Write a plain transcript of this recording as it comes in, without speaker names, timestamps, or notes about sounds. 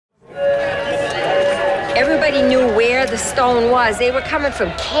Everybody knew where the stone was. They were coming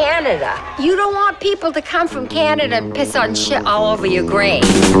from Canada. You don't want people to come from Canada and piss on shit all over your grave.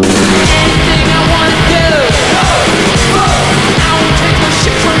 Anything I want to do, I won't take no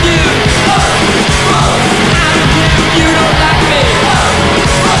shit from you. I don't care if you don't like me.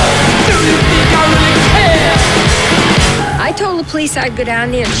 Do you think I really care? I told the police I'd go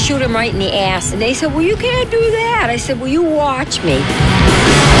down there and shoot him right in the ass. And they said, well, you can't do that. I said, well, you watch me.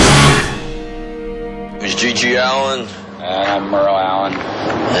 It's Gigi Allen. And I'm Merle Allen.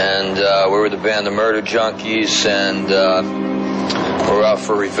 And we were the band The Murder Junkies, and we're out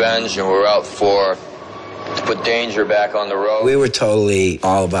for revenge, and we're out to put danger back on the road. We were totally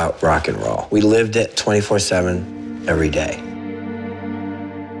all about rock and roll. We lived it 24/7 every day.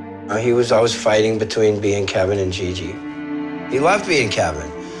 He was always fighting between being Kevin and Gigi. He loved being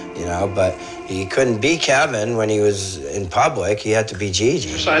Kevin, you know, but he couldn't be Kevin when he was in public. He had to be Gigi.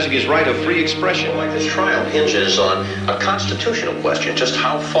 Exercising his right of free expression. Like this trial hinges on a constitutional question. Just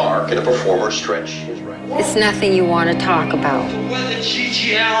how far can a performer stretch his right? It's nothing you want to talk about. Whether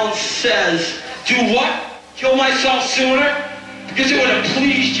Gigi Allen says, do what? Kill myself sooner? Because it would have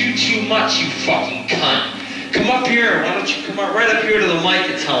pleased you too much, you fucking cunt. Come up here. Why don't you come up right up here to the mic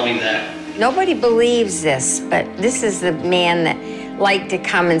and tell me that? Nobody believes this, but this is the man that liked to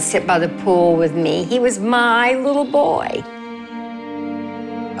come and sit by the pool with me. He was my little boy.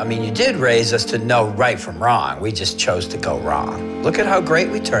 I mean, you did raise us to know right from wrong. We just chose to go wrong. Look at how great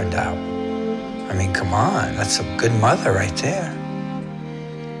we turned out. I mean, come on, that's a good mother right there.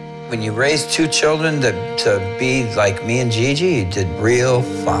 When you raise two children to be like me and Gigi, you did real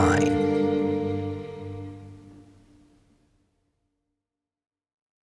fine.